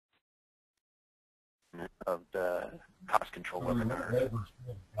of the cost control webinar.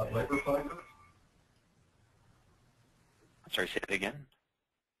 Sorry, say it again.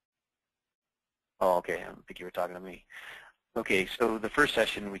 Oh, okay, I don't think you were talking to me. Okay, so the first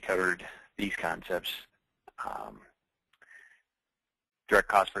session we covered these concepts, direct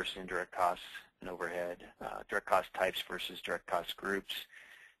cost versus indirect costs and overhead, direct cost types versus direct cost groups,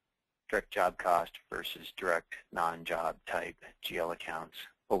 direct job cost versus direct non-job type GL accounts,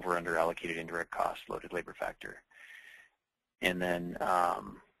 over under allocated indirect cost, loaded labor factor. And then, so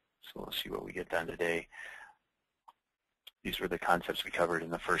we'll see what we get done today. These were the concepts we covered in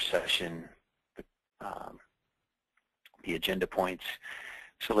the first session, the agenda points.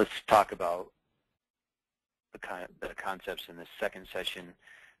 So let's talk about the concepts in this second session.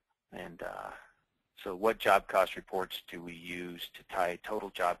 And so what job cost reports do we use to tie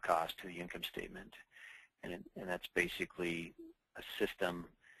total job cost to the income statement? And that's basically a system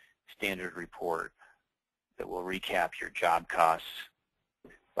standard report that will recap your job costs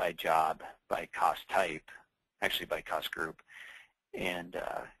by job, by cost type, actually by cost group, and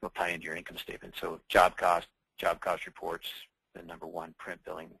it'll tie into your income statement. So job cost reports, the number one, print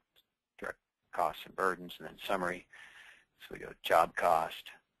billing, direct costs and burdens, and then summary. So we go job cost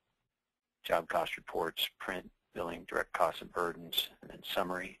reports, print, billing, direct costs and burdens, and then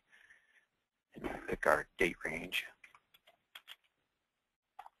summary. And we'll pick our date range.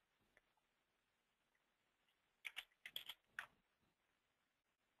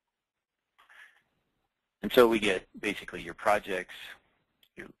 And so we get basically your projects,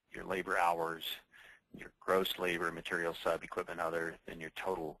 your labor hours, your gross labor, material sub, equipment other, then your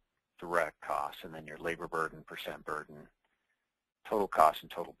total direct costs, and then your labor burden, percent burden, total cost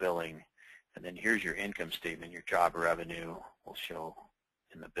and total billing. And then here's your income statement. Your job revenue will show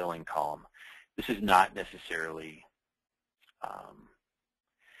in the billing column. This is not necessarily,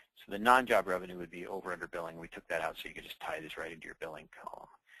 so the non-job revenue would be over under billing. We took that out so you could just tie this right into your billing column.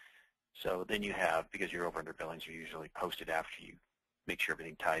 So then you have, because your over under billings are usually posted after you make sure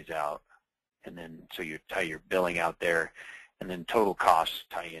everything ties out, and then so you tie your billing out there, and then total costs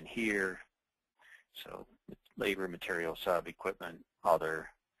tie in here. So labor, material, sub, equipment, other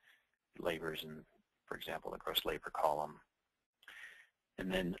labors, and for example, the gross labor column.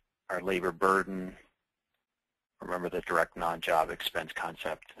 And then our labor burden, remember the direct non-job expense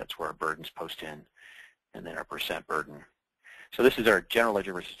concept, that's where our burdens post in, and then our percent burden. So this is our general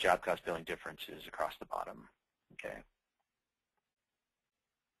ledger versus job cost billing differences across the bottom, okay?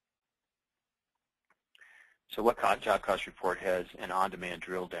 So what job cost report has an on-demand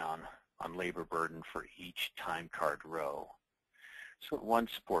drill down on labor burden for each time card row? So one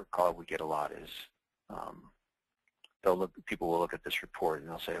support call we get a lot is people will look at this report and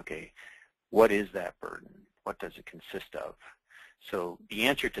they'll say, okay, what is that burden? What does it consist of? So the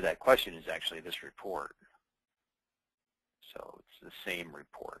answer to that question is actually this report. So it's the same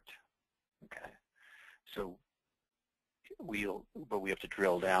report, okay? So we have to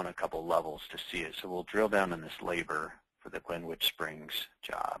drill down a couple levels to see it. So we'll drill down on this labor for the Glenwood Springs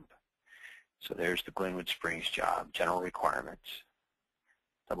job. So there's the Glenwood Springs job, general requirements.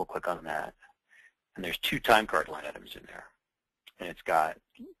 Double click on that. And there's two time card line items in there. And it's got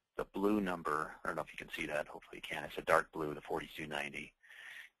the blue number, I don't know if you can see that, hopefully you can. It's a dark blue, the 4290.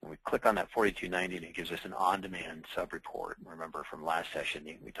 And we click on that 4290 and it gives us an on-demand sub-report. Remember from last session,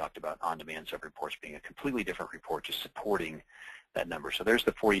 we talked about on-demand sub-reports being a completely different report, just supporting that number. So there's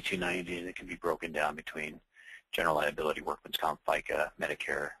the 4290 and it can be broken down between general liability, workman's comp, FICA,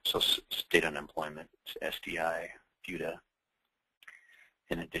 Medicare, so state unemployment, SDI, FUTA,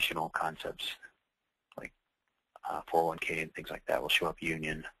 and additional concepts like 401k and things like that will show up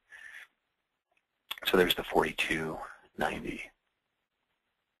union. So there's the 4290.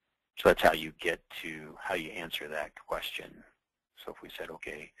 So that's how you get to how you answer that question. So if we said,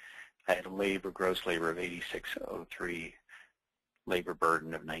 okay, I had a gross labor of 8603, labor burden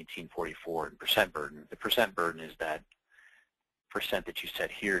of 1944, and percent burden. The percent burden is that percent that you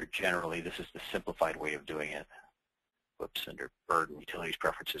set here. Generally, this is the simplified way of doing it. Whoops, under burden, utilities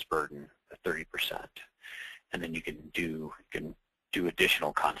preferences burden, the 30%. And then you can do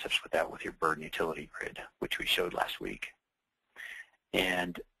additional concepts with that with your burden utility grid, which we showed last week.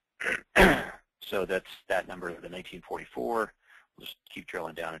 And so that's that number, the 1944. We'll just keep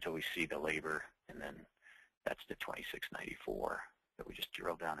drilling down until we see the labor, and then that's the 2694 that we just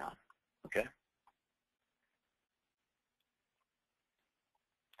drilled down on, okay?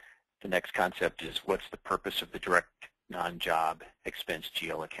 The next concept is what's the purpose of the direct non-job expense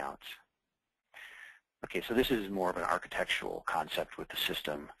GL accounts? Okay, so this is more of an architectural concept with the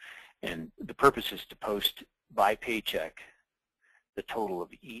system, and the purpose is to post by paycheck the total of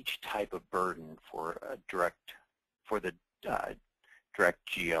each type of burden for a the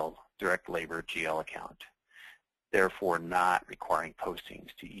direct labor GL account, therefore not requiring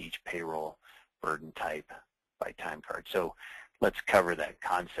postings to each payroll burden type by time card. So let's cover that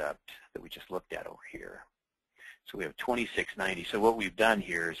concept that we just looked at over here. So we have 2690. So what we've done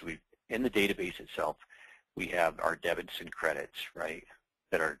here is in the database itself, we have our debits and credits, right,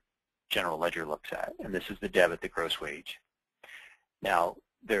 that our general ledger looks at. And this is the debit, the gross wage. Now,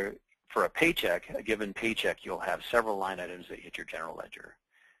 for a given paycheck, you'll have several line items that hit your general ledger.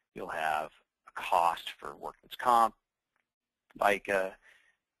 You'll have a cost for workman's comp, FICA,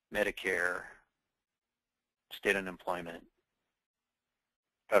 Medicare, state unemployment,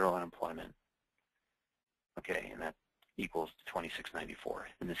 federal unemployment. Okay, and that equals 2694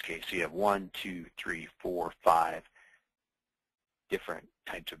 in this case. So you have 1, 2, 3, 4, 5 different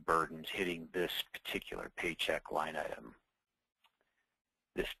types of burdens hitting this particular paycheck line item.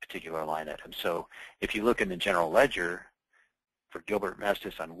 So if you look in the general ledger for Gilbert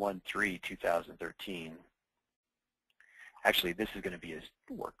Mestis on 1/3/2013, actually this is going to be his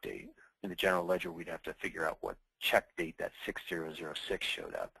work date. In the general ledger, we'd have to figure out what check date that 6006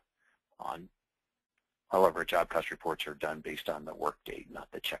 showed up on. However, job cost reports are done based on the work date,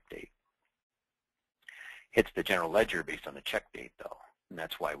 not the check date. Hits the general ledger based on the check date, though, and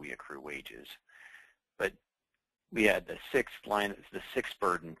that's why we accrue wages. But we had the six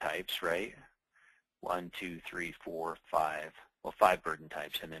burden types, right? 1, 2, 3, 4, 5. Well, 5 burden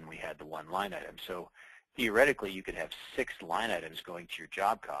types, and then we had the one line item. So theoretically, you could have 6 line items going to your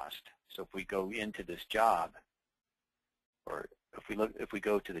job cost. So if we go into this job, or if we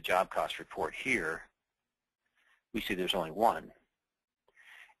go to the job cost report here, we see there's only 1.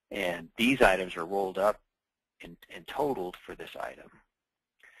 And these items are rolled up and totaled for this item.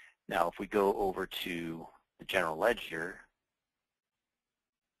 Now, if we go over to the general ledger,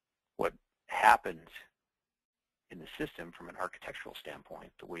 what happens in the system from an architectural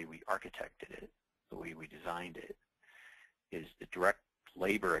standpoint, the way we architected it, the way we designed it, is the direct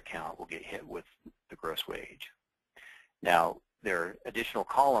labor account will get hit with the gross wage. Now, there are additional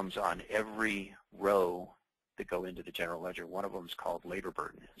columns on every row that go into the general ledger. One of them is called labor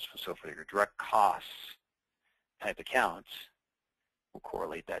burden. So for your direct costs type accounts, we'll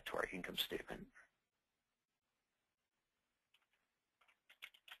correlate that to our income statement.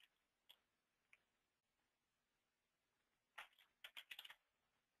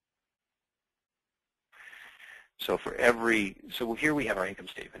 So so here we have our income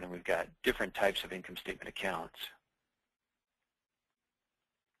statement, and we've got different types of income statement accounts.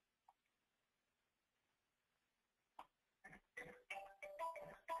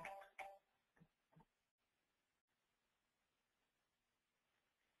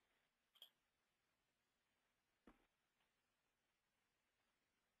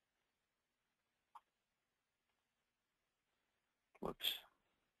 Whoops.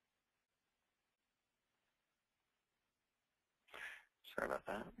 Sorry about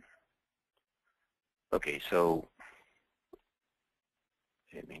that. Okay, so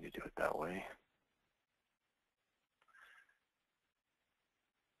I didn't mean to do it that way.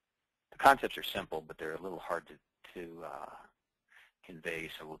 The concepts are simple, but they're a little hard to convey,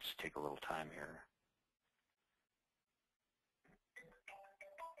 so we'll just take a little time here.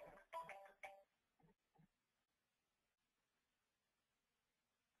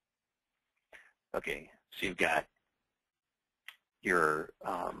 Okay, so you've got your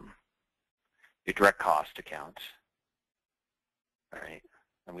direct cost accounts, all right?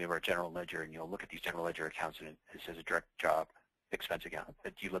 And we have our general ledger, and you'll look at these general ledger accounts, and it says a direct job expense account.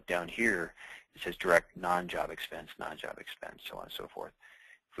 But you look down here, it says direct non-job expense, so on and so forth.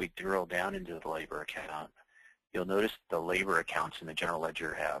 If we drill down into the labor account, you'll notice the labor accounts in the general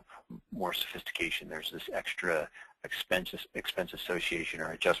ledger have more sophistication. There's this extra expense association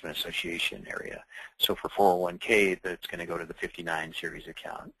or adjustment association area. So for 401k, that's going to go to the 59 series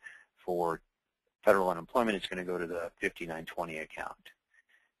account. For federal unemployment, it's going to go to the 5920 account.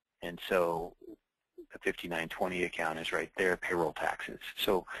 And so the 5920 account is right there, payroll taxes.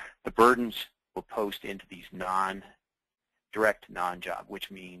 So the burdens will post into these direct non-job,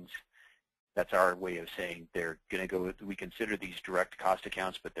 which means that's our way of saying they're going to go, we consider these direct cost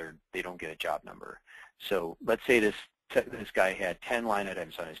accounts, but they don't get a job number. So let's say this guy had 10 line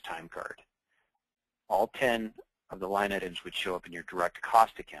items on his time card. All 10 of the line items would show up in your direct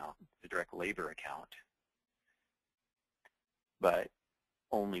cost account, the direct labor account, but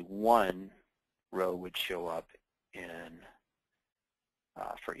only one row would show up in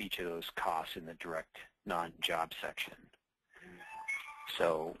for each of those costs in the direct non-job section.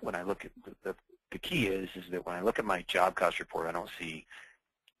 So when I look at the key is that when I look at my job cost report, I don't see,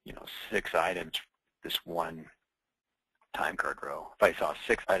 6 items, this one time card row. If I saw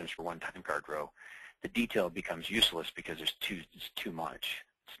 6 items for one time card row, the detail becomes useless because it's too much.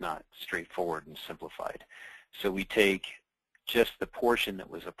 It's not straightforward and simplified. So we take just the portion that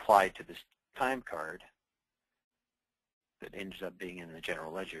was applied to this time card that ends up being in the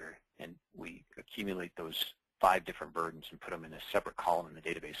general ledger, and we accumulate those 5 different burdens and put them in a separate column in the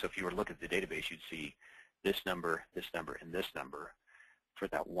database. So if you were to look at the database, you'd see this number, and this number for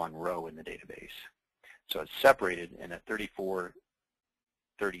that one row in the database. So it's separated, and at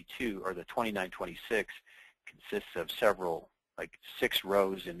 3432, or the 2926, consists of several, like 6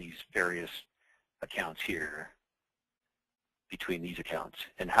 rows in these various accounts here between these accounts.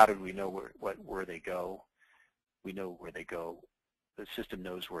 And how did we know where they go? We know where they go. The system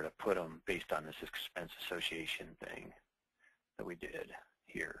knows where to put them based on this expense association thing that we did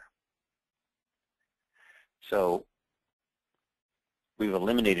here. So we've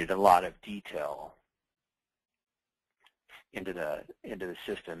eliminated a lot of detail into the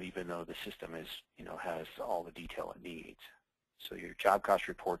system, even though the system is, has all the detail it needs. So your job cost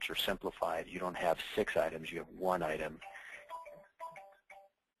reports are simplified. You don't have 6 items, you have 1 item.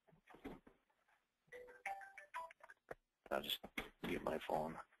 I'll just mute my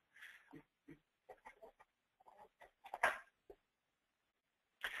phone.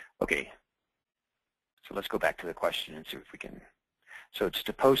 Okay, so let's go back to the question and see if we can. So it's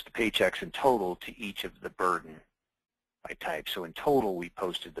to post the paychecks in total to each of the burden by type. So in total, we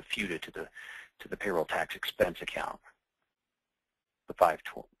posted the FUTA to the payroll tax expense account, the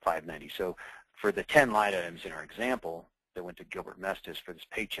 590. So for the 10 line items in our example that went to Gilbert Mestis for this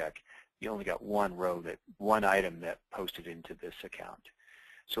paycheck, you only got one item that posted into this account.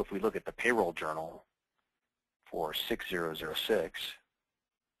 So if we look at the payroll journal for 6006,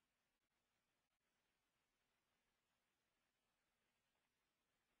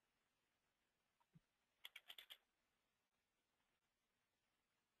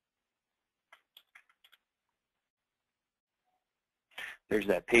 there's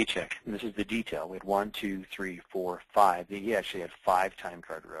that paycheck, and this is the detail. We had 1, 2, 3, 4, 5. He actually had 5 time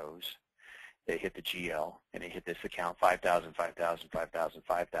card rows. They hit the GL, and they hit this account, 5,000, 5,000, 5,000,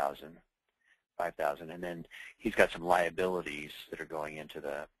 5,000, 5,000, and then he's got some liabilities that are going into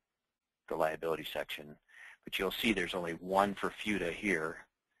the liability section. But you'll see there's only 1 for FUTA here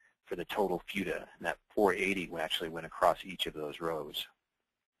for the total FUTA, and that 480 actually went across each of those rows.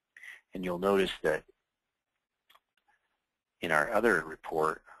 And you'll notice that in our other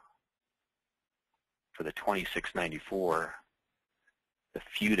report for the 2694, the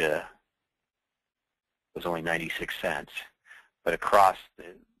FUTA was only 96 cents, but across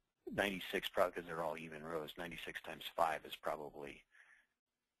the 96, probably because they're all even rows, 96 times 5 is probably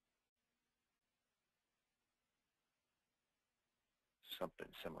something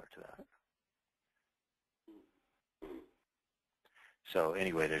similar to that. So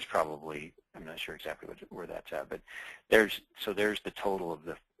anyway, there's probably, I'm not sure exactly where that's at, but there's the total of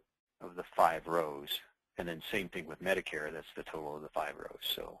the 5 rows, and then same thing with Medicare, that's the total of the 5 rows.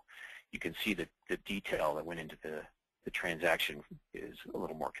 So you can see that the detail that went into the transaction is a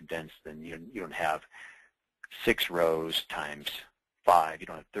little more condensed than you don't have 6 rows times 5. You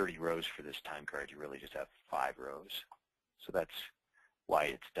don't have 30 rows for this time card. You really just have 5 rows. So that's why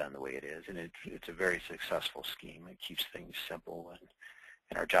it's done the way it is, and it's a very successful scheme. It keeps things simple,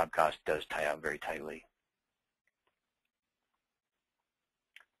 and our job cost does tie out very tightly.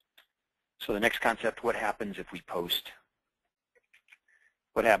 So the next concept, what happens if we post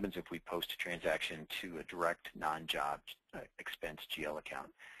a transaction to a direct non-job expense GL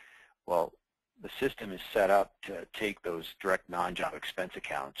account? Well, the system is set up to take those direct non-job expense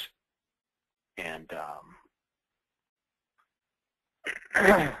accounts and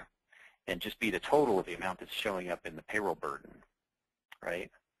and just be the total of the amount that's showing up in the payroll burden,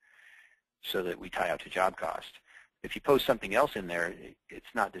 right? So that we tie out to job cost. If you post something else in there,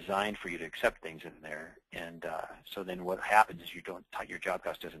 it's not designed for you to accept things in there, and so then what happens is your job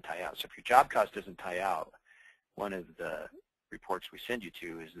cost doesn't tie out. So if your job cost doesn't tie out, one of the reports we send you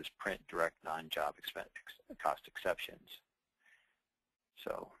to is this print direct non-job expense cost exceptions.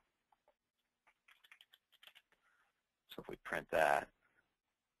 So if we print that,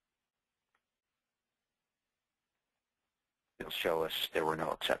 it'll show us there were no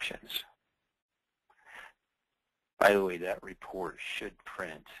exceptions. By the way, that report should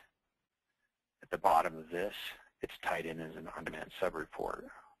print at the bottom of this. It's tied in as an on-demand sub-report.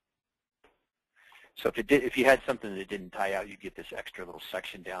 So if you had something that didn't tie out, you'd get this extra little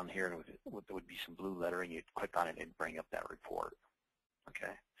section down here, and there would be some blue lettering. You'd click on it and bring up that report.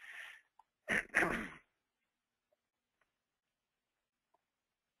 Okay.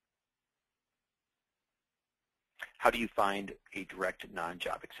 How do you find a direct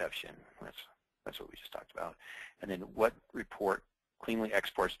non-job exception? That's what we just talked about. And then what report cleanly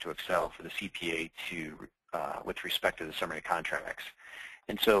exports to Excel for the CPA to with respect to the summary contracts?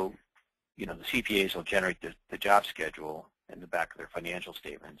 And so, the CPAs will generate the job schedule in the back of their financial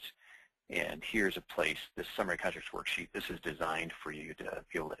statements. And here's a place, this summary contracts worksheet, this is designed for you to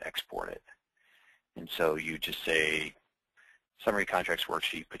be able to export it. And so you just say, summary contracts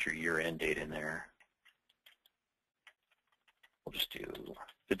worksheet, put your year-end date in there. We'll just do,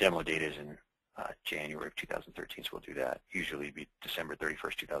 the demo date is in January of 2013, so we'll do that. Usually it'd be December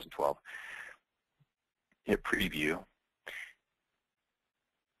 31st, 2012. Hit preview.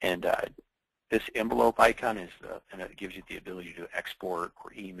 And this envelope icon is, and it gives you the ability to export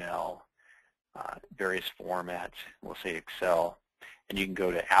or email various formats. We'll say Excel, and you can go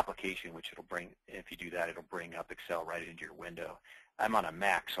to application, which it'll bring, if you do that, it'll bring up Excel right into your window. I'm on a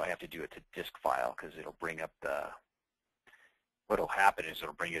Mac, so I have to do it to disk file because it'll bring up what'll happen is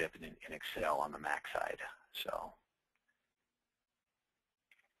it'll bring it up in Excel on the Mac side. So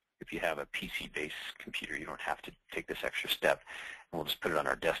if you have a PC-based computer, you don't have to take this extra step. And we'll just put it on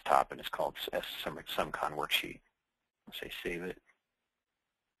our desktop, and it's called SumCon Worksheet. We'll say save it.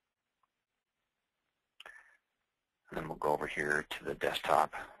 And then we'll go over here to the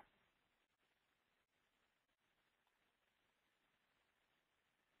desktop.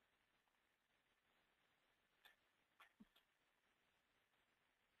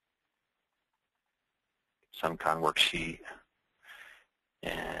 SumCon Worksheet.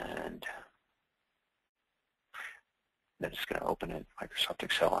 And then it's going to open it, Microsoft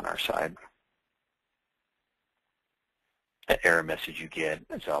Excel on our side. That error message you get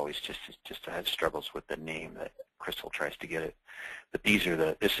is always just has struggles with the name that Crystal tries to get it. But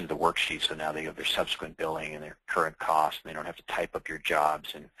this is the worksheet, so now they have their subsequent billing and their current costs, and they don't have to type up your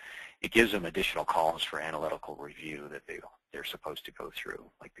jobs, and it gives them additional columns for analytical review that they're supposed to go through,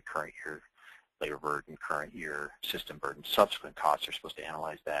 like the current year labor burden, current year system burden, subsequent costs. They're supposed to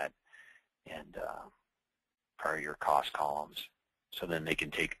analyze that, and prior year cost columns. So then they can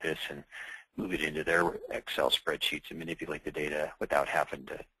take this and move it into their Excel spreadsheets and manipulate the data without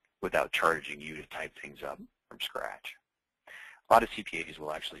charging you to type things up from scratch. A lot of CPAs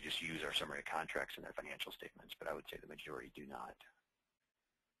will actually just use our summary contracts in their financial statements, but I would say the majority do not.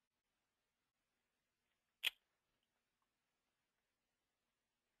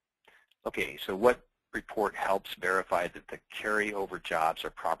 Okay, so what report helps verify that the carryover jobs are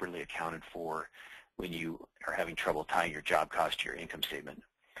properly accounted for when you are having trouble tying your job cost to your income statement?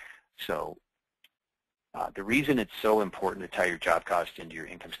 So the reason it's so important to tie your job cost into your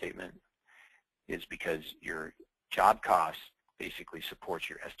income statement is because your job cost basically supports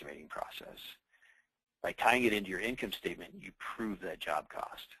your estimating process. By tying it into your income statement, you prove that job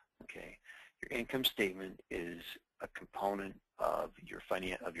cost. Okay, your income statement is a component of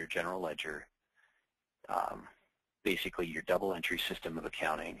your general ledger, basically your double entry system of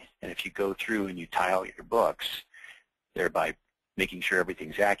accounting. And if you go through and you tie out your books, thereby making sure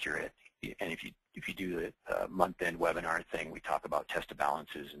everything's accurate, and if you do the month-end webinar thing, we talk about test of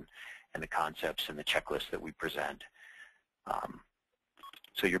balances and the concepts and the checklists that we present.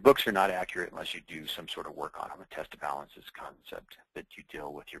 So your books are not accurate unless you do some sort of work on them, a test of balances concept that you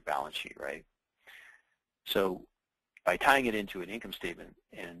deal with your balance sheet, right? So by tying it into an income statement,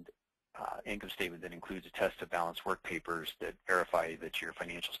 and income statement that includes a test of balance work papers that verify that your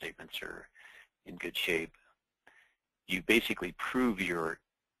financial statements are in good shape, you basically prove your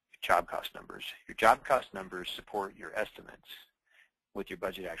job cost numbers. Your job cost numbers support your estimates with your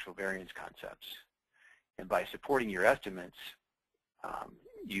budget actual variance concepts. And by supporting your estimates,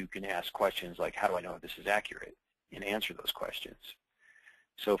 you can ask questions like, how do I know if this is accurate? And answer those questions.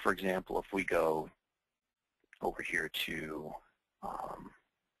 So for example, if we go over here to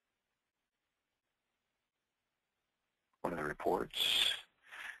one of the reports,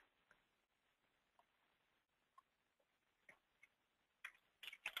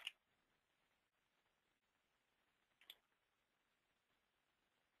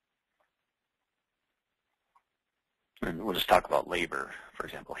 and we'll just talk about labor, for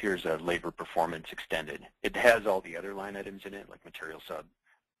example. Here's a labor performance extended. It has all the other line items in it, like material sub,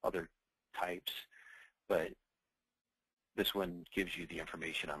 other types, but this one gives you the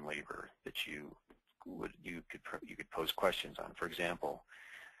information on labor that you could pose questions on. For example,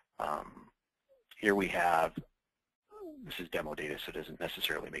 here we have, this is demo data, so it doesn't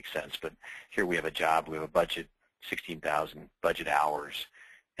necessarily make sense, but here we have a job, we have a budget, 16,000 budget hours,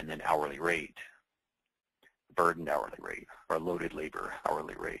 and then hourly rate, burdened hourly rate, or loaded labor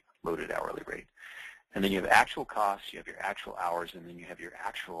hourly rate. loaded hourly rate. And then you have actual costs, you have your actual hours, and then you have your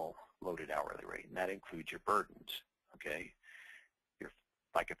actual loaded hourly rate, and that includes your burdens, okay? Your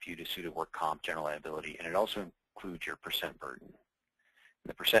FICA, FUTA, SUTA, work comp, general liability, and it also includes your percent burden. And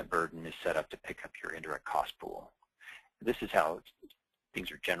the percent burden is set up to pick up your indirect cost pool. This is how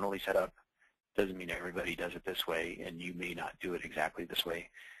things are generally set up. Doesn't mean everybody does it this way, and you may not do it exactly this way.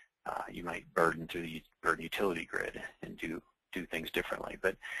 You might burden through the burden utility grid and do things differently.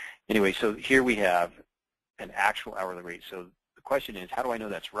 But anyway, so here we have an actual hourly rate. So the question is, how do I know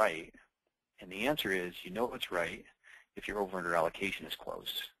that's right? And the answer is, you know it's right if your over under allocation is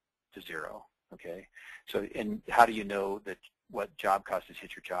close to zero, okay? So, and how do you know that what job cost has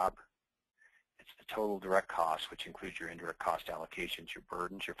hit your job? It's the total direct cost, which includes your indirect cost allocations, your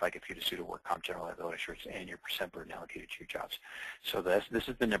burdens, your FICA, FUTA, SUTA, work comp, general liability insurance, and your percent burden allocated to your jobs. So this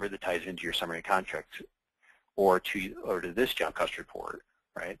is the number that ties into your summary contract or to this job cost report,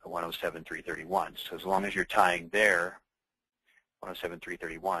 right, the 107,331. So as long as you're tying there,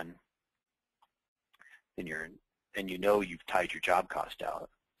 107,331, then you know you've tied your job cost out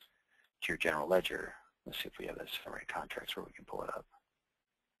to your general ledger. Let's see if we have that summary contracts where we can pull it up.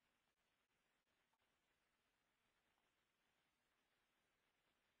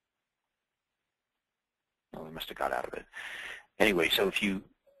 Oh, we must have got out of it. Anyway, so if you,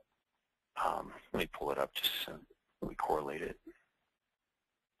 let me pull it up just so we correlate it.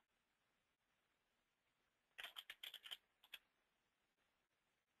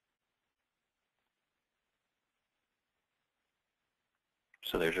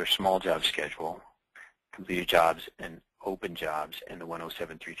 So there's our small job schedule, completed jobs and open jobs, and the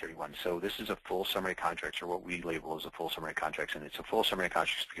 107,331. So this is a full summary contracts, or what we label as a full summary contracts, and it's a full summary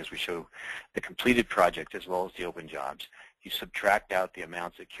contracts because we show the completed project as well as the open jobs. You subtract out the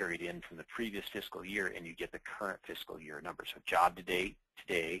amounts that carried in from the previous fiscal year, and you get the current fiscal year number. So job to date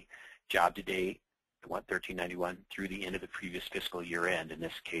today, job to date, the 1391 through the end of the previous fiscal year end. In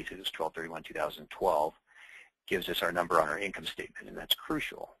this case, it was 12/31/2012. Gives us our number on our income statement, and that's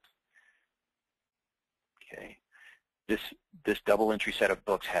crucial. Okay. This double entry set of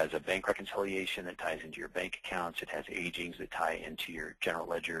books has a bank reconciliation that ties into your bank accounts. It has agings that tie into your general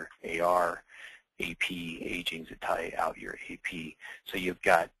ledger, AR, AP, agings that tie out your AP. So you've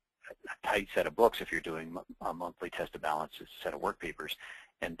got a tight set of books if you're doing a monthly test of balances, set of work papers,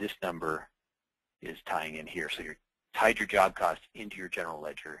 and this number is tying in here. So you're tied your job cost into your general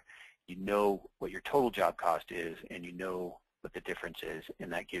ledger. You know what your total job cost is, and you know what the difference is,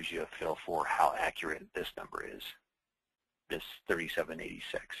 and that gives you a feel for how accurate this number is, this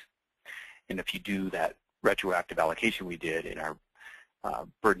 3786. And if you do that retroactive allocation we did in our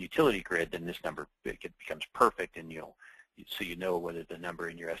burden utility grid, then this number becomes perfect, and so you know whether the number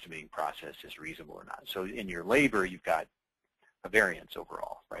in your estimating process is reasonable or not. So in your labor, you've got a variance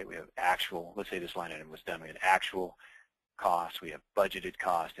overall, right? We have actual, let's say this line item was done, we had actual costs, we have budgeted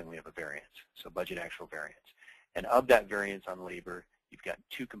cost, and we have a variance. So budget, actual, variance. And of that variance on labor, you've got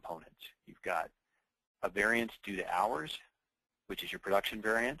two components. You've got a variance due to hours, which is your production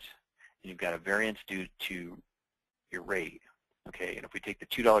variance, and you've got a variance due to your rate. Okay, and if we take the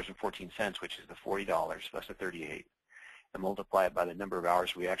 $2.14, which is the $40 plus the 38, and multiply it by the number of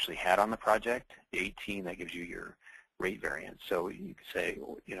hours we actually had on the project, the 18, that gives you your rate variance. So you could say,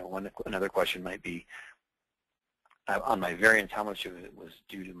 another question might be, on my variance, how much of it was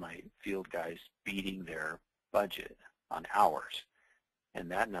due to my field guys beating their budget on hours?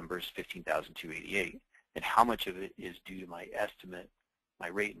 And that number is 15,288. And how much of it is due to my estimate, my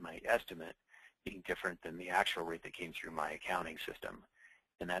rate and my estimate being different than the actual rate that came through my accounting system?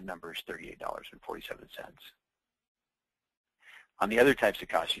 And that number is $38.47. On the other types of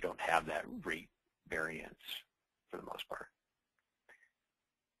costs, you don't have that rate variance for the most part.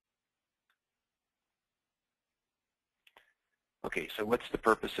 Okay, so what's the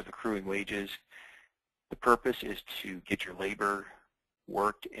purpose of accruing wages? The purpose is to get your labor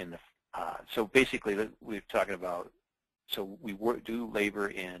worked in the, so basically we're talking about, so we do labor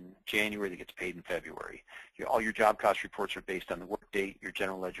in January that gets paid in February. All your job cost reports are based on the work date. Your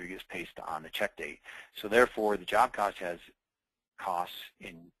general ledger gets based on the check date. So therefore, the job cost has costs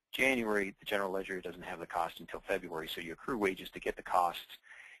in January. The general ledger doesn't have the cost until February. So you accrue wages to get the costs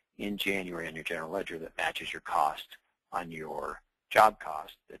in January on your general ledger that matches your cost on your job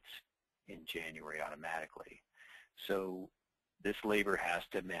cost that's in January automatically. So this labor has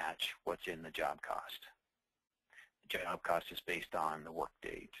to match what's in the job cost. The job cost is based on the work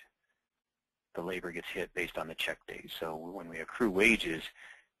date. The labor gets hit based on the check date. So when we accrue wages,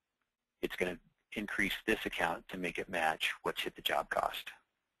 it's going to increase this account to make it match what's hit the job cost.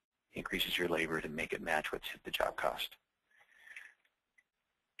 Increases your labor to make it match what's hit the job cost.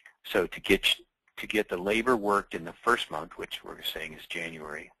 So to get the labor worked in the first month, which we're saying is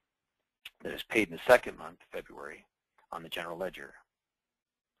January, that is paid in the second month, February, on the general ledger.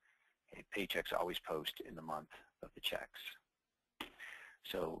 Okay, paychecks always post in the month of the checks.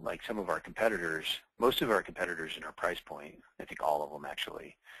 So like some of our competitors, most of our competitors in our price point, I think all of them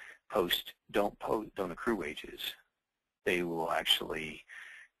actually, don't accrue wages. They will actually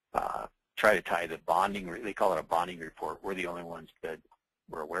try to tie the bonding, they call it a bonding report. We're the only ones that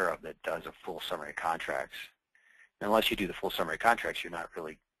we're aware of that does a full summary of contracts. And unless you do the full summary of contracts, you're not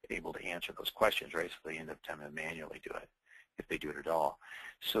really able to answer those questions, right? So they end up having to manually do it, if they do it at all.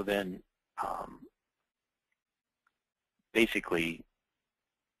 So then basically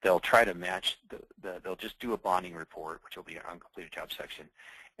they'll try to match, they'll just do a bonding report, which will be an uncompleted job section,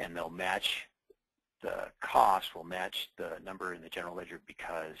 and they'll match, the cost will match the number in the general ledger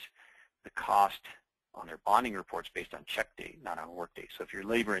because the cost on their bonding reports based on check date, not on work date. So if you're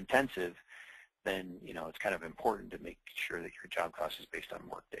labor intensive, then it's kind of important to make sure that your job cost is based on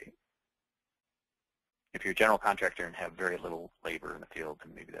work date. If you're a general contractor and have very little labor in the field,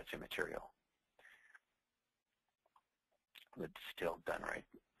 then maybe that's immaterial. But it's still done right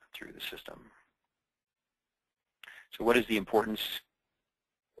through the system. So what is the importance?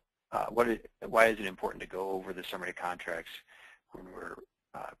 Why is it important to go over the summary of contracts when we're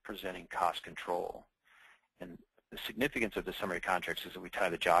presenting cost control? And the significance of the summary of contracts is that we tie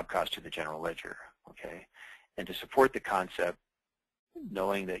the job cost to the general ledger, okay? And to support the concept,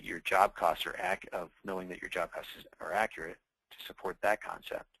 knowing that your job costs are accurate, to support that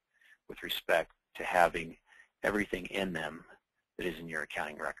concept with respect to having everything in them that is in your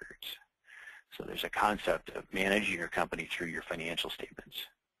accounting records. So there's a concept of managing your company through your financial statements,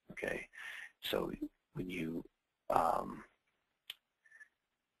 okay? So when you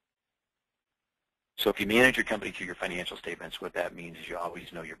So if you manage your company through your financial statements, what that means is you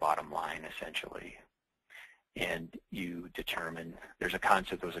always know your bottom line, essentially. And you determine, there was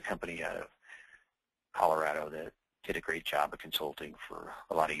a company out of Colorado that did a great job of consulting for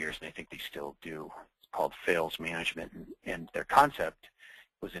a lot of years, and I think they still do. It's called Fails Management, and their concept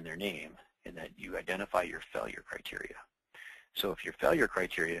was in their name, in that you identify your failure criteria. So if your failure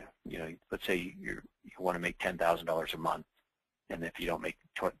criteria, let's say you want to make $10,000 a month, and if you don't make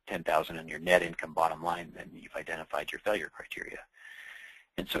 $10,000 in your net income bottom line, then you've identified your failure criteria.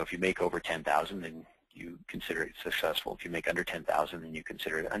 And so if you make over $10,000, then you consider it successful. If you make under $10,000, then you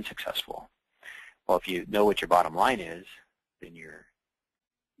consider it unsuccessful. Well, if you know what your bottom line is, then you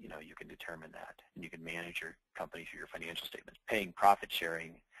can determine that, and you can manage your company through your financial statements. Paying profit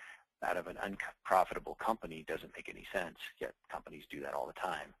sharing out of an unprofitable company doesn't make any sense, yet companies do that all the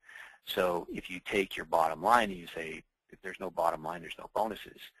time. So if you take your bottom line and you say, if there's no bottom line, there's no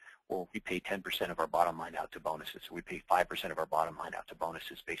bonuses. Well, we pay 10% of our bottom line out to bonuses. So we pay 5% of our bottom line out to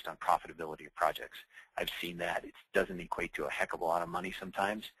bonuses based on profitability of projects. I've seen that. It doesn't equate to a heck of a lot of money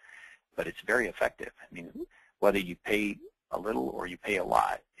sometimes, but it's very effective. I mean, whether you pay a little or you pay a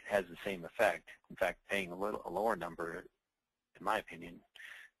lot, it has the same effect. In fact, paying a lower number, in my opinion,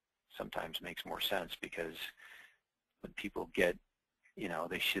 sometimes makes more sense, because when people get,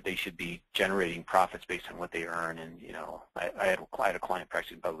 they should be generating profits based on what they earn. And I had a client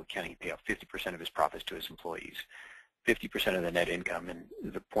practicing public accounting. He paid out 50% of his profits to his employees, 50% of the net income. And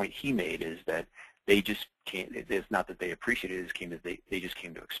the point he made is that they just can't. It's not that they appreciated it; they just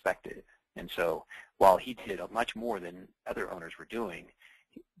came to expect it. And so while he did much more than other owners were doing,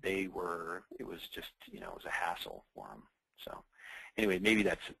 it was just it was a hassle for him. So anyway, maybe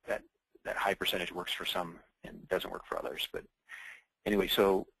that high percentage works for some and doesn't work for others. But anyway,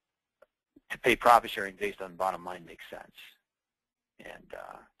 so to pay profit sharing based on bottom line makes sense, and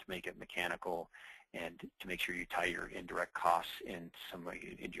to make it mechanical, and to make sure you tie your indirect costs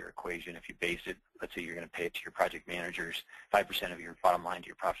into your equation. If you base it, let's say you're going to pay it to your project managers, 5% of your bottom line to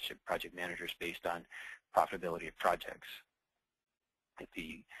your project managers based on profitability of projects. If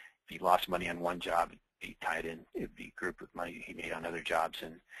he lost money on one job, it'd be tied in, it'd be grouped with money he made on other jobs,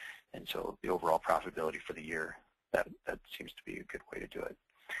 and so the overall profitability for the year, that seems to be a good way to do it.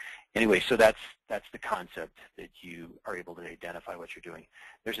 Anyway, so that's the concept, that you are able to identify what you're doing.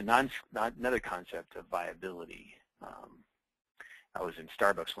 There's another concept of viability. I was in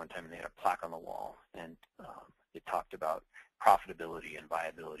Starbucks one time, and they had a plaque on the wall, and it talked about profitability and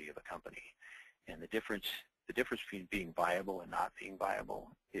viability of a company. And the difference between being viable and not being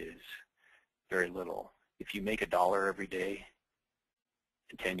viable is very little. If you make $1 every day,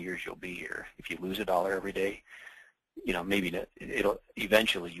 in 10 years you'll be here. If you lose $1 every day, maybe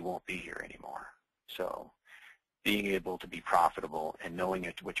eventually you won't be here anymore. So being able to be profitable and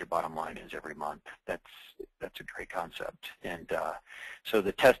knowing what your bottom line is every month. That's a great concept. And so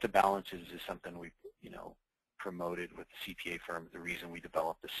the test of balances is something we promoted with the CPA firm. The reason we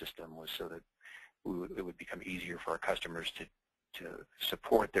developed the system was so that it would become easier for our customers to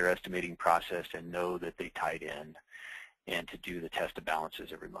support their estimating process and know that they tied in, and to do the test of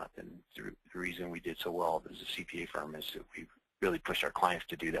balances every month. And the reason we did so well as a CPA firm is that we really pushed our clients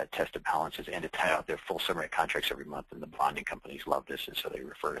to do that test of balances and to tie out their full summary contracts every month, and the bonding companies love this, and so they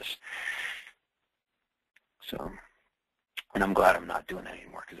referred us. So, and I'm glad I'm not doing that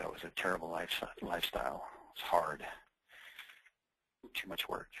anymore, because that was a terrible lifestyle. It's hard, too much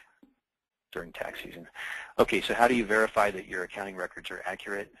work during tax season. Okay, so how do you verify that your accounting records are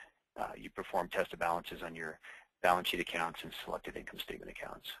accurate? You perform test of balances on your balance sheet accounts and selected income statement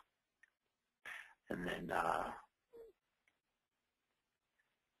accounts. And then,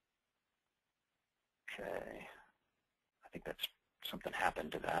 okay, I think that's something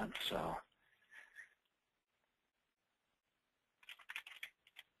happened to that. So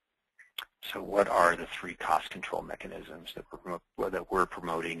what are the 3 cost control mechanisms that we're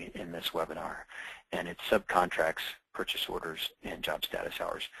promoting in this webinar? And it's subcontracts, purchase orders, and job status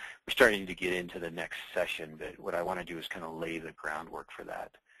hours. We're starting to get into the next session, but what I want to do is kind of lay the groundwork for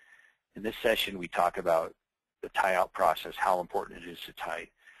that. In this session, we talk about the tie-out process, how important it is to tie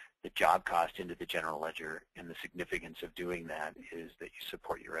the job cost into the general ledger, and the significance of doing that is that you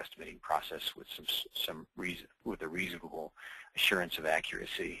support your estimating process with with a reasonable assurance of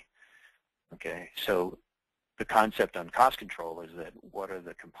accuracy. Okay, so the concept on cost control is that what are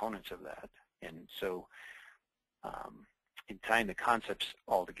the components of that? And so in tying the concepts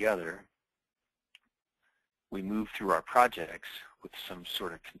all together, we move through our projects with some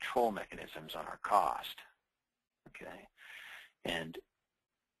sort of control mechanisms on our cost. Okay, and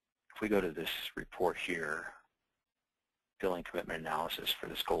if we go to this report here, billing commitment analysis for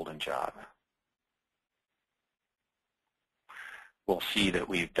this golden job, we'll see that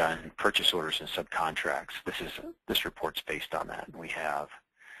we've done purchase orders and subcontracts. This report's based on that. And we have,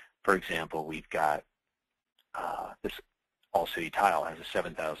 for example, we've got this All City Tile has a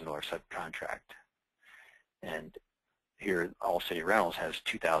 $7,000 subcontract, and here All City Rentals has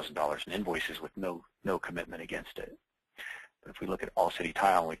 $2,000 in invoices with no commitment against it. But if we look at All City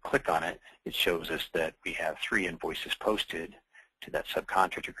Tile and we click on it, it shows us that we have 3 invoices posted to that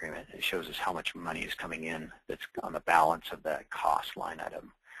subcontract agreement. It shows us how much money is coming in that's on the balance of that cost line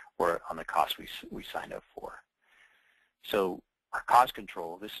item, or on the cost we signed up for. So our cost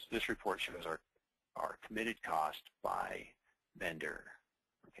control, this report shows our committed cost by vendor,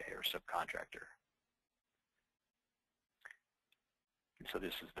 okay, or subcontractor. And so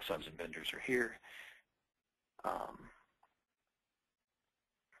this is the subs and vendors are here.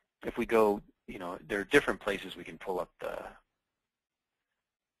 If we go, there are different places we can pull up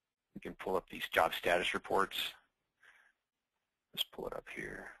these job status reports. Let's pull it up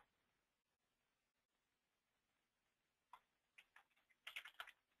here.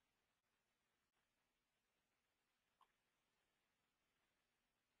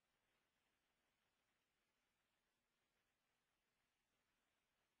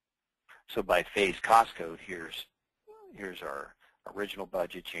 So by phase cost code, here's our original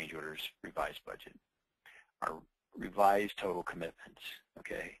budget, change orders, revised budget, our revised total commitments,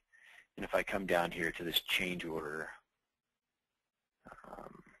 okay? And if I come down here to this change order,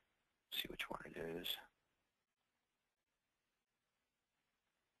 see which one it is.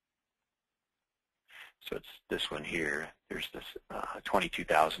 So it's this one here. There's this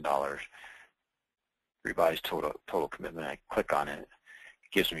 $22,000 revised total commitment. I click on it.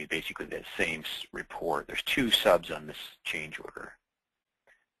 It gives me basically that same report. There's 2 subs on this change order.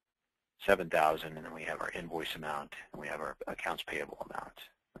 7,000, and then we have our invoice amount, and we have our accounts payable amount,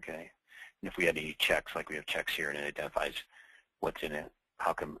 okay? And if we had any checks, like we have checks here, and it identifies what's in it,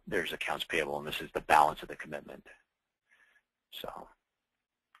 how come there's accounts payable, and this is the balance of the commitment. So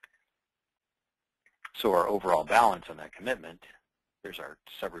our overall balance on that commitment, there's our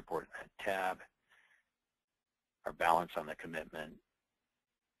sub-report in that tab, our balance on the commitment.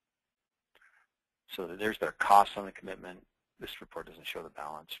 So there's their cost on the commitment. This report doesn't show the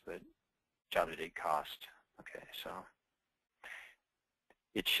balance, but job-to-date cost. Okay, so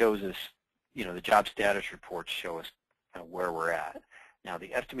it shows us, the job status reports show us kind of where we're at. Now,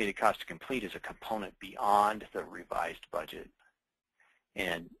 the estimated cost to complete is a component beyond the revised budget.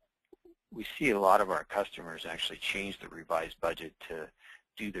 And we see a lot of our customers actually change the revised budget to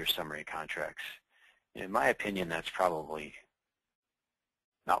do their summary contracts. And in my opinion, that's probably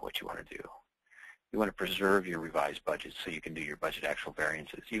not what you want to do. You want to preserve your revised budget so you can do your budget actual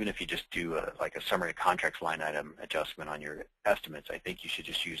variances. Even if you just do like a summary of contracts line item adjustment on your estimates, I think you should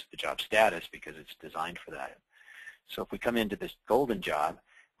just use the job status because it's designed for that. So if we come into this golden job,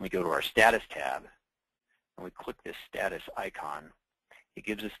 and we go to our status tab, and we click this status icon, it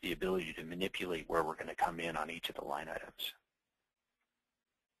gives us the ability to manipulate where we're going to come in on each of the line items.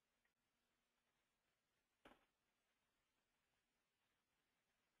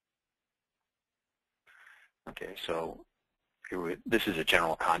 Okay, so this is a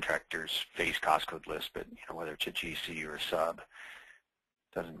general contractor's phase cost code list, but whether it's a GC or a sub,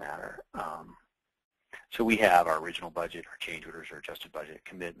 doesn't matter. So we have our original budget, our change orders, our adjusted budget,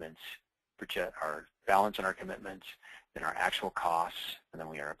 commitments, our balance on our commitments, then our actual costs, and then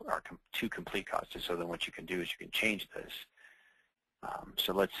we have our two complete costs. And so then what you can do is you can change this.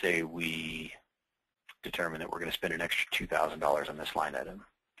 So let's say we determine that we're going to spend an extra $2,000 on this line item.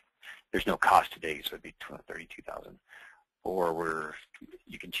 There's no cost today, so it'd be $32,000. Or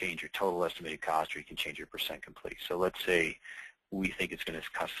you can change your total estimated cost, or you can change your percent complete. So let's say we think it's going to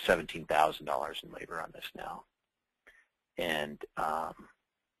cost $17,000 in labor on this now, and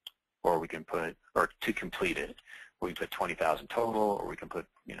or we can put, or to complete it, we can put $20,000 total, or we can put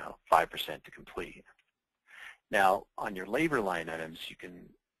 5% to complete. Now on your labor line items, you can,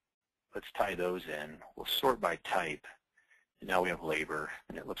 let's tie those in. We'll sort by type. And now we have labor,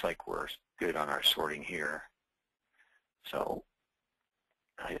 and it looks like we're good on our sorting here. So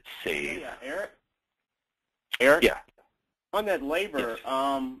I hit save. Yeah, Eric? Yeah. On that labor, yes.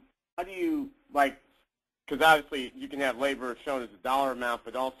 How do you, because obviously you can have labor shown as a dollar amount,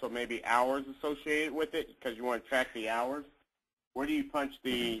 but also maybe hours associated with it because you want to track the hours. Where do you punch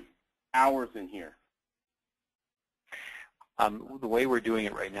the hours in here? The way we're doing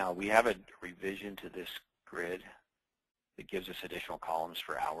it right now, we have a revision to this grid. It gives us additional columns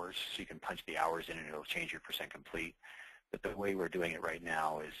for hours, so you can punch the hours in and it'll change your percent complete. But the way we're doing it right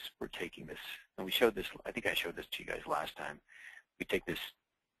now is we're taking this, and we showed this, I think I showed this to you guys last time. We take this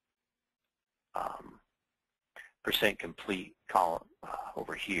percent complete column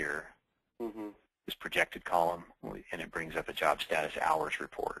over here, this projected column, and it brings up a job status hours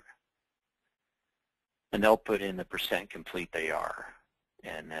report. And they'll put in the percent complete they are.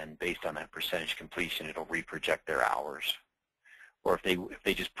 And then based on that percentage completion, it'll reproject their hours. Or if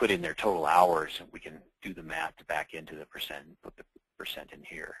they just put in their total hours, we can do the math to back into the percent and put the percent in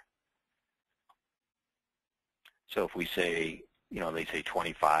here. So if we say, they say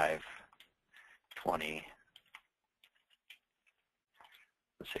 25, 20,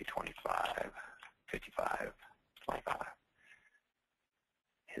 let's say 25, 55, 25,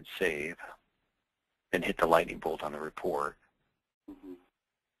 hit save, then hit the lightning bolt on the report.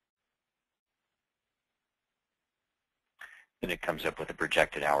 And it comes up with the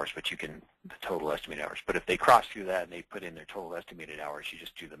projected hours, but the total estimated hours. But if they cross through that and they put in their total estimated hours, you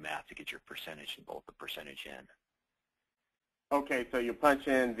just do the math to get your percentage and bolt the percentage in. Okay, so you punch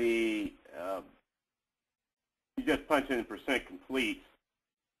in you just punch in percent complete,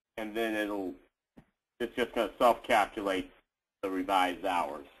 and then it's just going to self-calculate the revised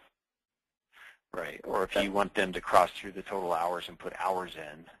hours. Right, or if you want them to cross through the total hours and put hours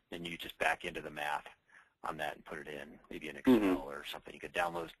in, then you just back into the math on that and put it in, maybe in Excel or something. You could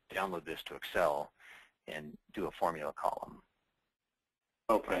download this to Excel and do a formula column.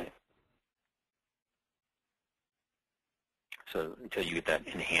 Okay. Right? So until you get that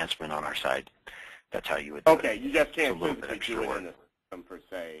enhancement on our side, that's how you would do it. Okay, you just can't physically do it in the system per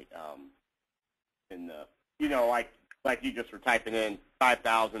se. In the, like you just were typing in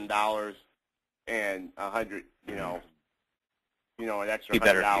 $5,000 and 100, an extra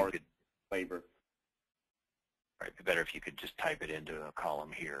 100 hours labor. Right, it'd be better if you could just type it into a column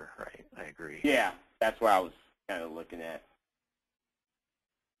here, right? I agree. Yeah, that's what I was kind of looking at.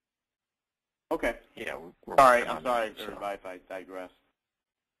 Okay. Yeah, we're all right, I'm sorry, everybody, if I digress.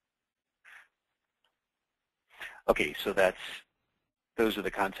 Okay, so those are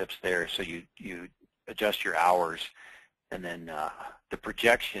the concepts there. So you adjust your hours, and then the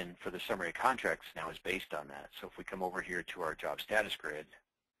projection for the summary of contracts now is based on that. So if we come over here to our job status grid,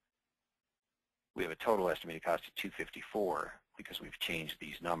 we have a total estimated cost of $254 because we've changed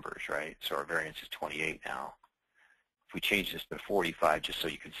these numbers, right? So our variance is 28 now. If we change this to 45, just so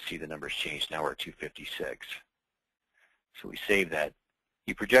you can see the numbers change, now we're at 256. So we save that.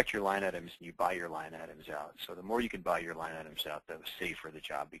 You project your line items and you buy your line items out. So the more you can buy your line items out, the safer the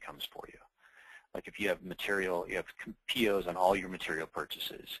job becomes for you. Like if you have material, you have POs on all your material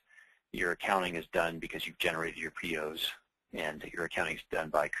purchases. Your accounting is done because you've generated your POs, and your accounting is done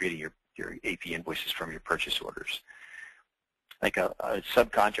by creating your AP invoices from your purchase orders. Like a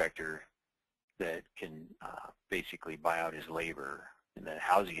subcontractor, that can basically buy out his labor. In the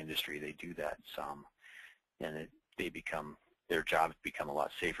housing industry, they do that some, and their jobs become a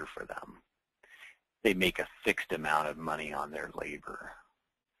lot safer for them. They make a fixed amount of money on their labor.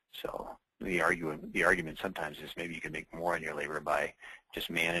 So the argument sometimes is maybe you can make more on your labor by just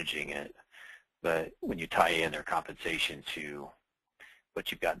managing it, but when you tie in their compensation to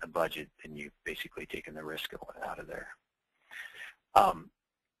what you've got in the budget, then you've basically taken the risk out of there.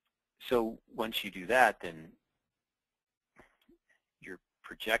 So once you do that, then your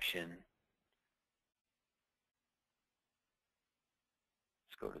projection,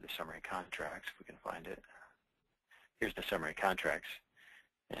 let's go to the summary contracts if we can find it. Here's the summary contracts.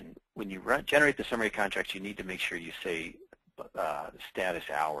 And when you generate the summary contracts, you need to make sure you say status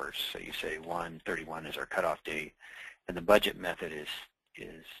hours. So you say 1/31 is our cutoff date, and the budget method is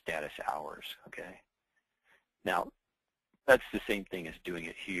status hours, okay? Now, that's the same thing as doing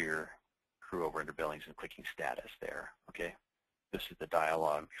it here, accrue over under billings, and clicking status there, okay? This is the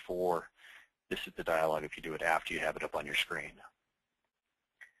dialog before. This is the dialog if you do it after you have it up on your screen.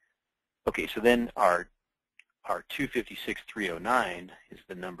 Okay, so then our 256,309 is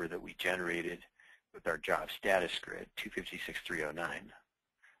the number that we generated with our job status grid, 256,309.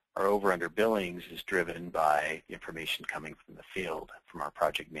 Our over-under billings is driven by information coming from the field, from our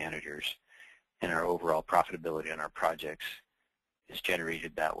project managers, and our overall profitability on our projects is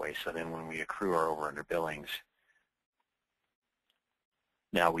generated that way. So then when we accrue our over-under billings,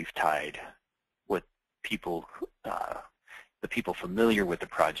 now we've tied what people, the people familiar with the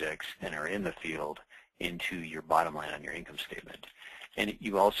projects and are in the field into your bottom line on your income statement. And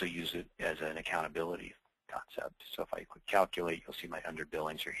you also use it as an accountability concept. So if I click calculate, you'll see my under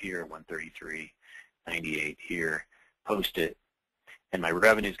billings are here, 133.98 here, post it, and my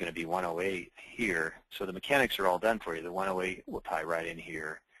revenue is going to be 108 here. So the mechanics are all done for you. The 108 will tie right in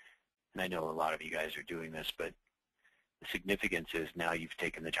here. And I know a lot of you guys are doing this, but the significance is now you've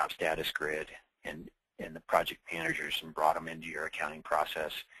taken the job status grid and the project managers and brought them into your accounting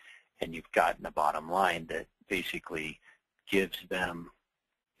process, and you've gotten a bottom line that basically gives them,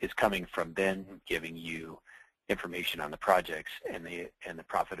 is coming from them giving you information on the projects and the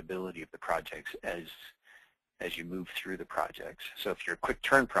profitability of the projects as you move through the projects. So if your quick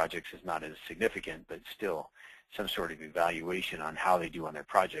turn projects is not as significant, but still some sort of evaluation on how they do on their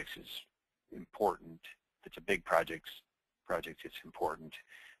projects is important. If it's a big project, it's important,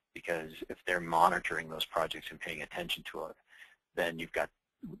 because if they're monitoring those projects and paying attention to it, then you've got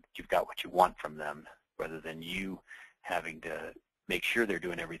what you want from them, rather than you having to make sure they're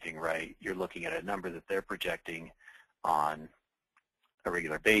doing everything right. You're looking at a number that they're projecting on a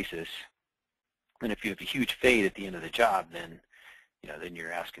regular basis, and if you have a huge fade at the end of the job, then then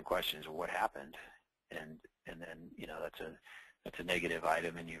you're asking questions of what happened, and then that's a negative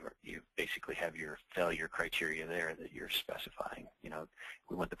item, and you basically have your failure criteria there that you're specifying.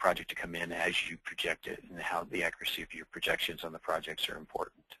 We want the project to come in as you project it, and how the accuracy of your projections on the projects are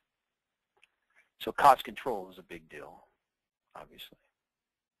important. So cost control is a big deal, obviously.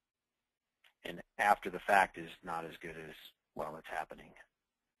 And after the fact is not as good as while it's happening.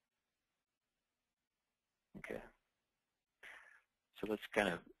 Okay. So let's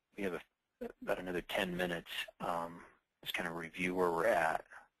we have about another 10 minutes. Let's kind of review where we're at.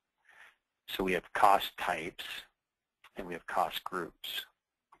 So we have cost types and we have cost groups.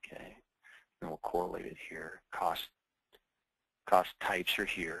 Okay. And we'll correlate it here. Cost types are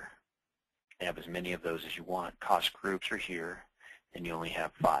here. You have as many of those as you want. Cost groups are here, and you only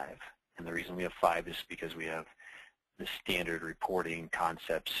have 5. And the reason we have 5 is because we have the standard reporting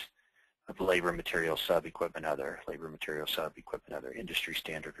concepts of labor, material, sub, equipment, other, labor, material, sub, equipment, other, industry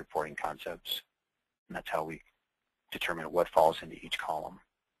standard reporting concepts. And that's how we determine what falls into each column.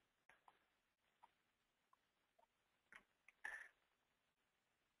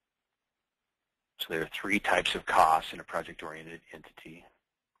 So there are 3 types of costs in a project-oriented entity.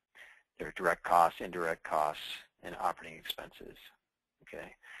 There are direct costs, indirect costs, and operating expenses.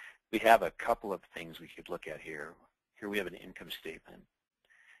 Okay. We have a couple of things we could look at here. Here we have an income statement,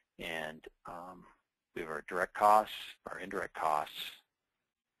 and we have our direct costs, our indirect costs,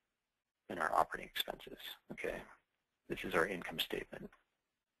 and our operating expenses. Okay. This is our income statement.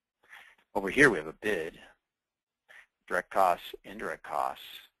 Over here we have a bid, direct costs, indirect costs.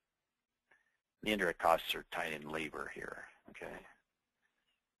 The indirect costs are tied in labor here. Okay.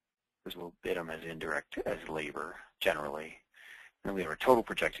 Because we'll bid them as indirect as labor generally. And then we have our total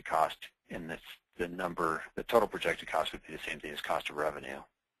projected cost, and the total projected cost would be the same thing as cost of revenue.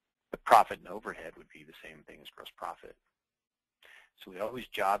 The profit and overhead would be the same thing as gross profit. So we always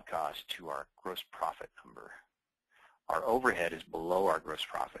job cost to our gross profit number. Our overhead is below our gross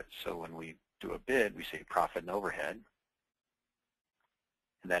profit. So when we do a bid, we say profit and overhead,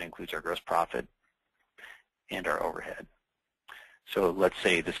 and that includes our gross profit and our overhead. So let's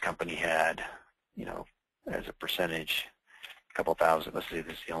say this company had, as a percentage, a couple thousand. Let's say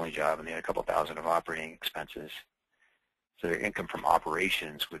this is the only job, and they had a couple thousand of operating expenses. So their income from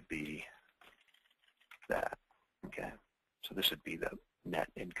operations would be that. Okay, so this would be the net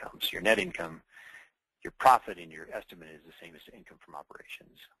income. So your net income, your profit in your estimate is the same as the income from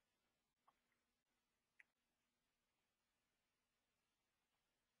operations.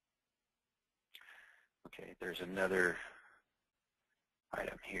 Okay, there's another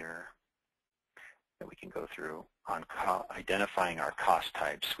item here that we can go through on identifying our cost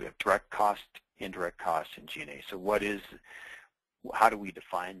types. We have direct cost, indirect cost, and G&A. So how do we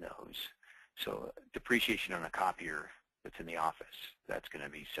define those? So depreciation on a copier that's in the office, that's going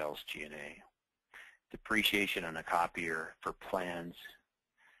to be sales G&A. Depreciation on a copier for plans,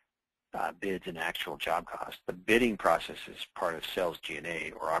 bids, and actual job cost. The bidding process is part of sales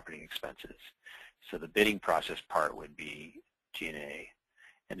G&A or operating expenses. So the bidding process part would be G&A,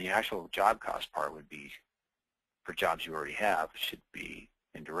 and the actual job cost part would be, for jobs you already have, should be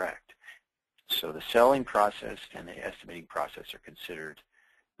indirect. So the selling process and the estimating process are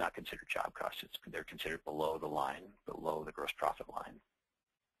not considered job costs. They're considered below the line, below the gross profit line.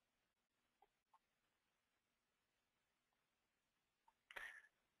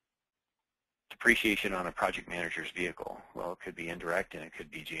 Depreciation on a project manager's vehicle. Well, it could be indirect and it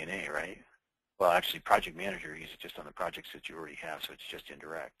could be G&A, right? Well, actually, project manager, he's just on the projects that you already have, so it's just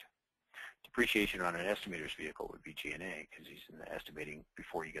indirect. Depreciation on an estimator's vehicle would be G&A because he's in the estimating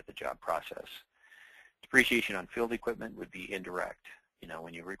before you get the job process. Depreciation on field equipment would be indirect.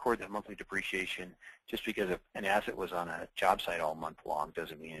 When you record that monthly depreciation, just because an asset was on a job site all month long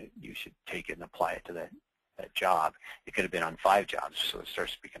doesn't mean you should take it and apply it to that job. It could have been on 5 jobs, so it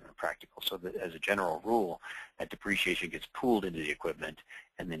starts becoming impractical. So as a general rule, that depreciation gets pooled into the equipment,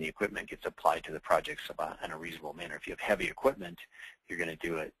 and then the equipment gets applied to the projects in a reasonable manner. If you have heavy equipment, you're going to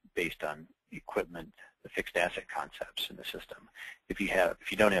do it based on equipment, the fixed asset concepts in the system. If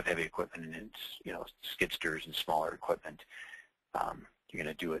you don't have heavy equipment and it's skidsters and smaller equipment, you're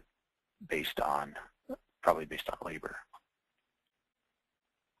going to do it probably based on labor.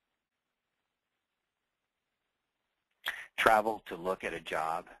 Travel to look at a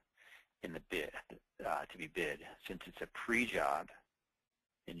job in the bid, to be bid. Since it's a pre-job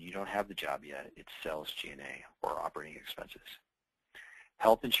and you don't have the job yet, it's sales G&A or operating expenses.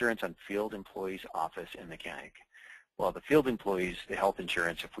 Health insurance on field employees, office, and mechanic. Well, the field employees, the health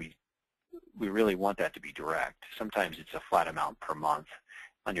insurance, if we really want that to be direct. Sometimes it's a flat amount per month.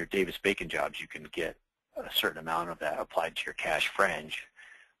 On your Davis-Bacon jobs, you can get a certain amount of that applied to your cash fringe.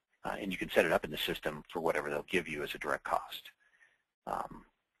 And you can set it up in the system for whatever they'll give you as a direct cost.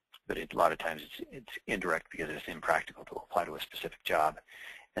 But a lot of times it's indirect because it's impractical to apply to a specific job.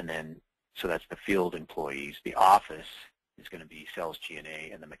 And then, so that's the field employees. The office is going to be sales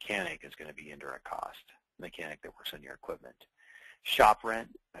G&A, and the mechanic is going to be indirect cost, the mechanic that works on your equipment. Shop rent,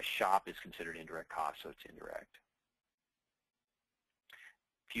 a shop is considered indirect cost, so it's indirect.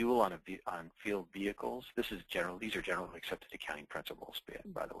 Fuel on field vehicles. These are generally accepted accounting principles,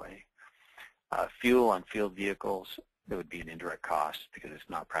 by the way. Fuel on field vehicles, that would be an indirect cost because it's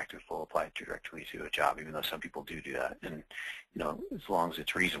not practical to apply it directly to a job, even though some people do that. And as long as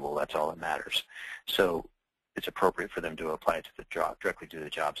it's reasonable, that's all that matters. So it's appropriate for them to apply it to the job, directly to the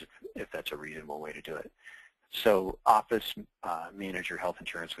jobs if that's a reasonable way to do it. So office manager health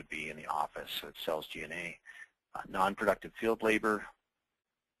insurance would be in the office, so it sells G&A. Non-productive field labor.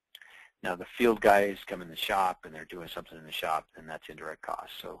 Now the field guys come in the shop and they're doing something in the shop, and that's indirect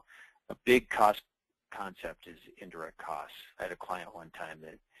costs. So a big cost concept is indirect costs. I had a client one time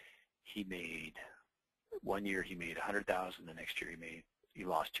that one year he made $100,000, the next year he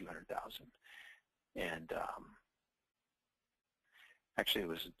lost $200,000. And actually, it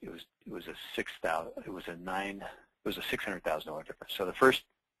was a $600,000 difference. So the first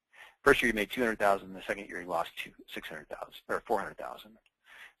year he made $200,000, the second year he lost $600,000 or $400,000.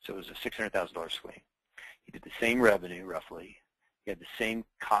 So it was a $600,000 swing. He did the same revenue roughly. He had the same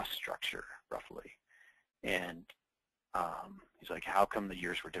cost structure roughly, and he's like, "How come the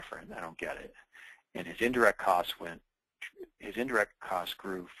years were different? I don't get it." And his indirect costs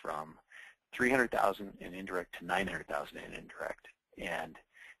grew from $300,000 in indirect to $900,000 in indirect, and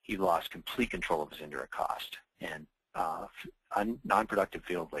he lost complete control of his indirect cost. And non-productive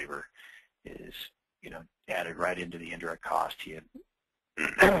field labor is, added right into the indirect cost. He had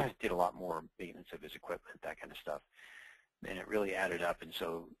did a lot more maintenance of his equipment, that kind of stuff, and it really added up, and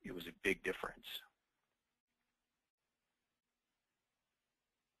so it was a big difference.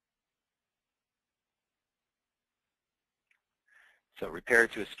 So repair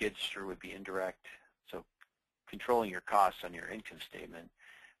to a skid steer would be indirect. So controlling your costs on your income statement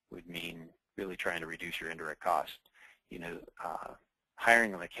would mean really trying to reduce your indirect costs. You know,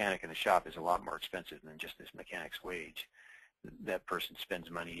 hiring a mechanic in the shop is a lot more expensive than just this mechanic's wage. That person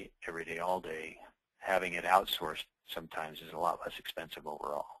spends money every day, all day. Having it outsourced sometimes is a lot less expensive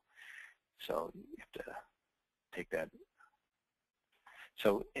overall. So you have to take that.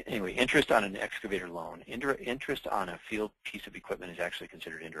 So anyway, interest on an excavator loan. Interest on a field piece of equipment is actually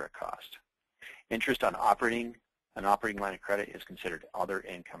considered indirect cost. Interest on an operating line of credit is considered other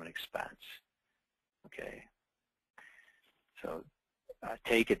income and expense. Okay. So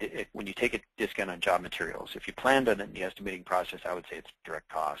when you take a discount on job materials, if you planned on it in the estimating process, I would say it's direct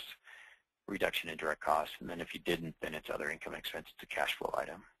costs, reduction in direct costs, and then if you didn't, then it's other income and expense. It's a cash flow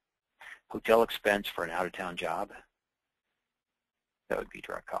item. Hotel expense for an out-of-town job, that would be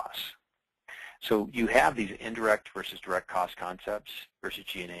direct costs. So you have these indirect versus direct cost concepts versus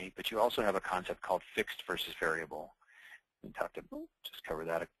G&A, but you also have a concept called fixed versus variable. We talked about, just cover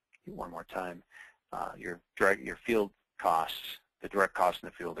that one more time. Your field costs, the direct costs in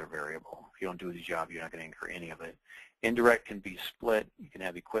the field are variable. If you don't do the job, you're not going to incur any of it. Indirect can be split. You can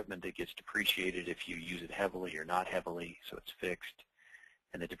have equipment that gets depreciated if you use it heavily or not heavily, so it's fixed.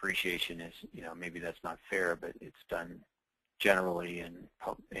 And the depreciation is, you know, maybe that's not fair, but it's done generally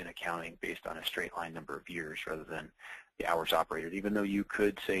in accounting based on a straight line number of years rather than the hours operated. Even though you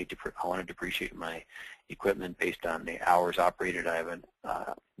could say, I want to depreciate my equipment based on the hours operated, I have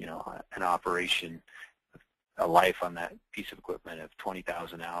an operation, a life on that piece of equipment of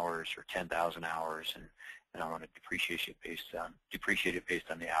 20,000 hours or 10,000 hours, and I want to depreciate it based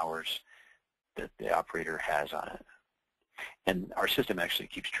on the hours that the operator has on it. And our system actually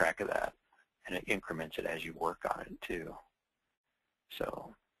keeps track of that, and it increments it as you work on it too.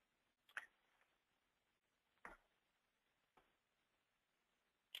 So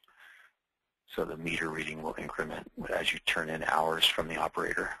the meter reading will increment as you turn in hours from the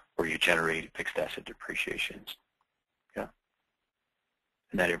operator, or you generate fixed asset depreciations. Yeah,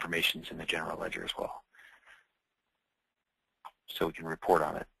 and that information is in the general ledger as well, so we can report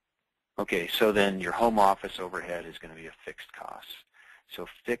on it. Okay, so then your home office overhead is going to be a fixed cost. So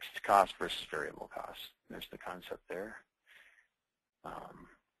fixed cost versus variable cost. There's the concept there.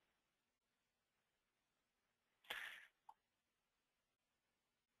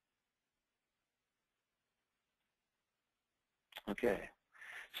 Okay,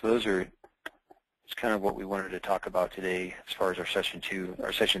 so it's kind of what we wanted to talk about today as far as our session 2.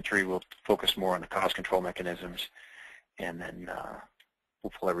 Our session 3 will focus more on the cost control mechanisms, and then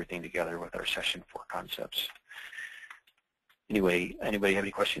we'll pull everything together with our session 4 concepts. Anyway, anybody have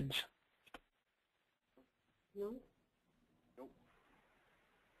any questions? No.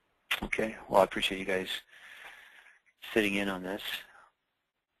 Okay, well, I appreciate you guys sitting in on this,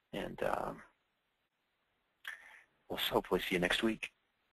 and we'll hopefully see you next week.